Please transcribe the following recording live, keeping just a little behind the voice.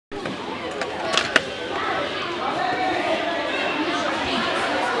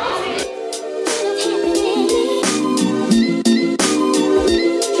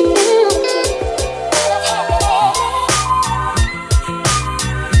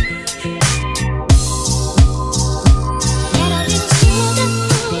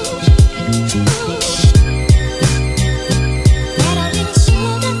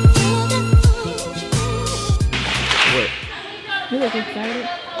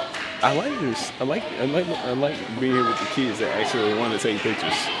I like this. I like being here with the kids that actually want to take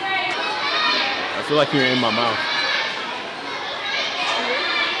pictures. I feel like you're in my mouth.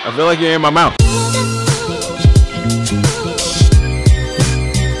 I feel like you're in my mouth.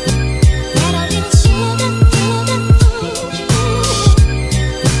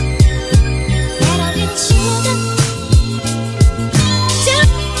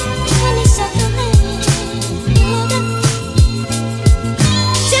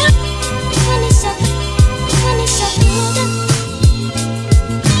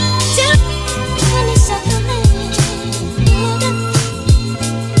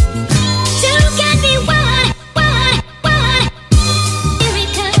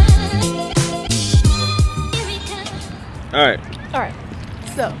 Alright,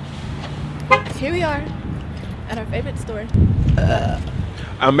 so here we are at our favorite store.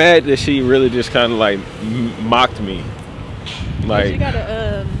 I'm mad that she really just kind of like mocked me. Like, you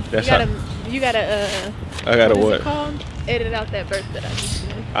gotta I gotta what? Is it called? Edit out that burp that I just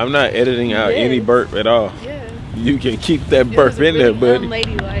did. I'm not editing out any burp at all. Yeah. You can keep that burp in there, buddy.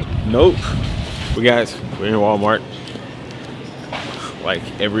 Unladylike. Nope. We're in Walmart. Like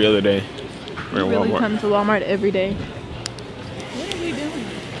every other day. We're in really Walmart. come to Walmart every day. What are we doing?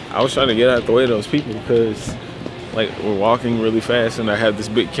 I was trying to get out the way of those people because like we're walking really fast and I have this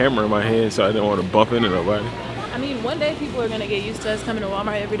big camera in my hand, so I didn't want to bump into nobody. I mean, one day people are gonna get used to us coming to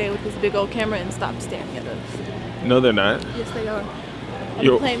Walmart every day with this big old camera and stop staring at us. No, they're not. Yes, they are.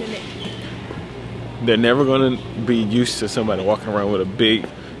 I'm claiming it. They're never gonna be used to somebody walking around with a big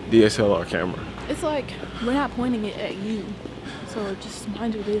DSLR camera. It's like we're not pointing it at you, so just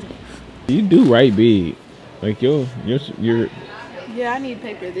mind your business. You do write big, like you're. Yeah, I need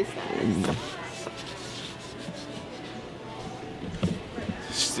paper this size.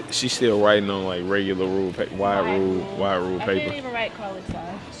 She's still writing on like regular wide rule paper. I can't even write college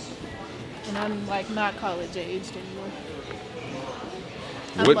size, and I'm like not college aged anymore.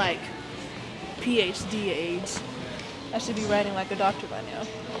 I'm like PhD age. I should be writing like a doctor by now.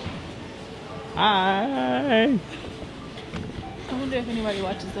 I wonder if anybody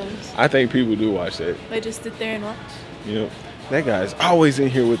watches those. I think people do watch that. They just sit there and watch. You know, that guy's always in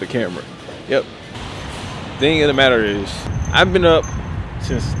here with the camera. Yep. Thing of the matter is, I've been up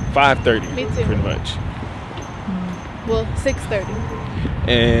since 5:30. Me too. Pretty much. Well, 6:30.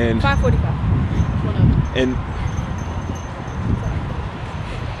 And 5:45. And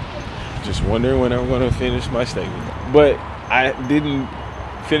just wondering when I'm gonna finish my statement. But I didn't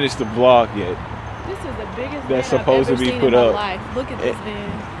finish the vlog yet. This is the biggest that's van supposed I've ever to be seen put in my up. life. Look at this van.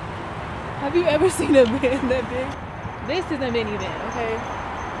 Have you ever seen a van that big? This is a minivan, okay?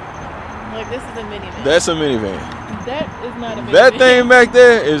 Like, this is a minivan. That's a minivan. That is not a minivan. That thing back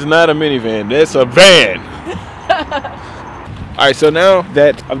there is not a minivan. That's a van. Alright, so now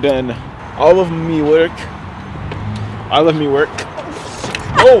that I've done all of me work.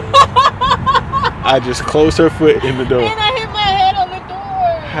 Oh! I just closed her foot in the door. And I hit my head on the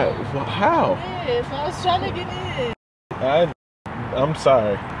door. How? Yes, I was trying to get in. I'm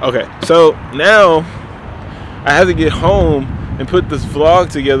sorry. Okay, so now I have to get home and put this vlog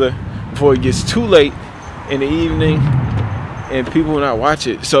together before it gets too late in the evening and people will not watch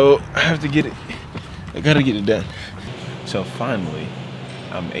it. So I have to get it. I gotta get it done. So finally,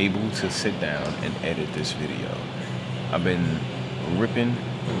 I'm able to sit down and edit this video. I've been ripping,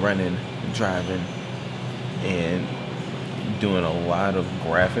 running, driving, and doing a lot of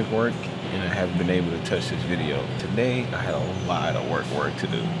graphic work, and I haven't been able to touch this video. Today, I had a lot of work to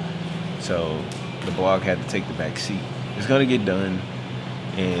do. So the blog had to take the back seat. It's gonna get done,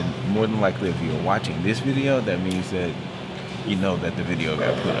 and more than likely, if you're watching this video, that means that you know that the video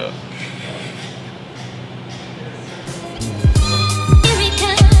got put up.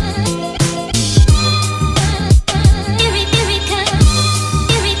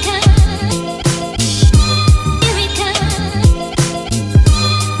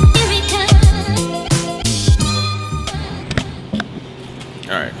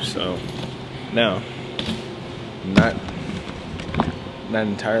 So now, not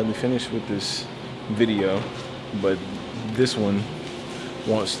entirely finished with this video, but this one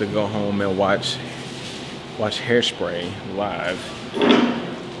wants to go home and watch Hairspray live.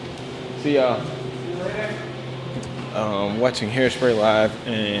 See y'all. Watching Hairspray live,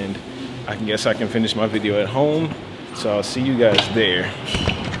 and I guess I can finish my video at home. So I'll see you guys there.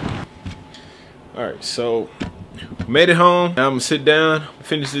 All right, so made it home. Now I'm gonna sit down,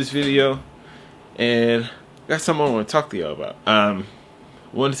 finish this video, and got something I want to talk to y'all about. I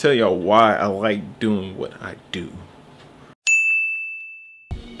want to tell y'all why I like doing what I do.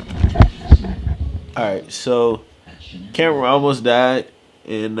 Alright, so camera almost died,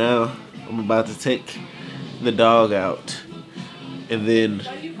 And now I'm about to take the dog out. And then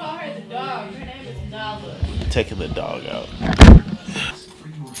Why do you call her the dog? Her name is Nala. taking the dog out.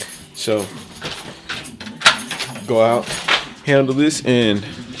 So go out, handle this, and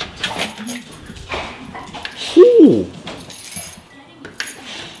whoo.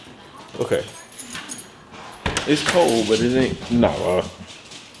 Okay. It's cold, but it ain't. No,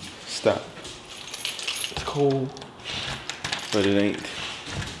 stop. It's cold, but it ain't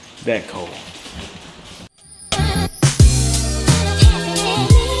that cold.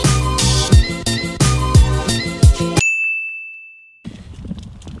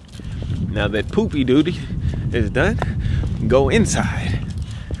 Now that poopy duty is done, go inside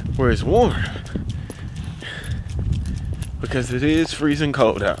where it's warm, because it is freezing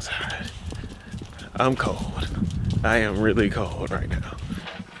cold outside. I'm cold. I am really cold right now.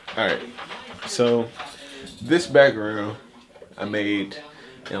 All right, so this background I made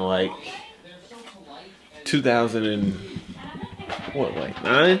in like 2000 and what, like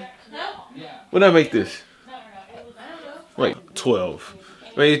 9? When did I make this? Like 12.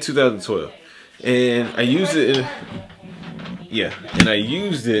 Made 2012, and I used it in, and I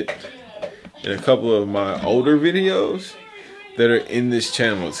used it in a couple of my older videos that are in this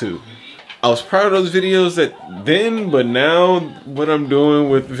channel too. I was proud of those videos then, but now what I'm doing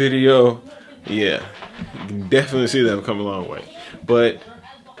with video, you can definitely see that I've come a long way. But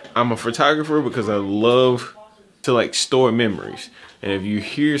I'm a photographer because I love to like store memories. And if you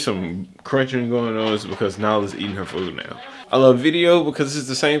hear some crunching going on, it's because Nala's eating her food now. I love video because it's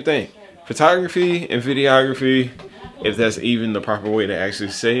the same thing. Photography and videography, if that's even the proper way to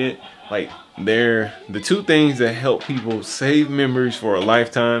actually say it, like they're the two things that help people save memories for a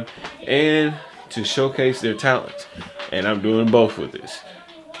lifetime and to showcase their talents. And I'm doing both with this.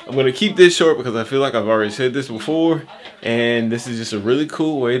 I'm gonna keep this short because I feel like I've already said this before, and this is just a really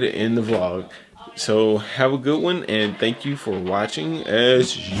cool way to end the vlog. So have a good one, and thank you for watching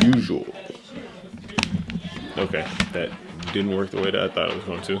as usual. Okay, that didn't work the way that I thought it was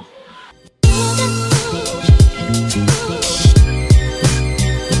going to.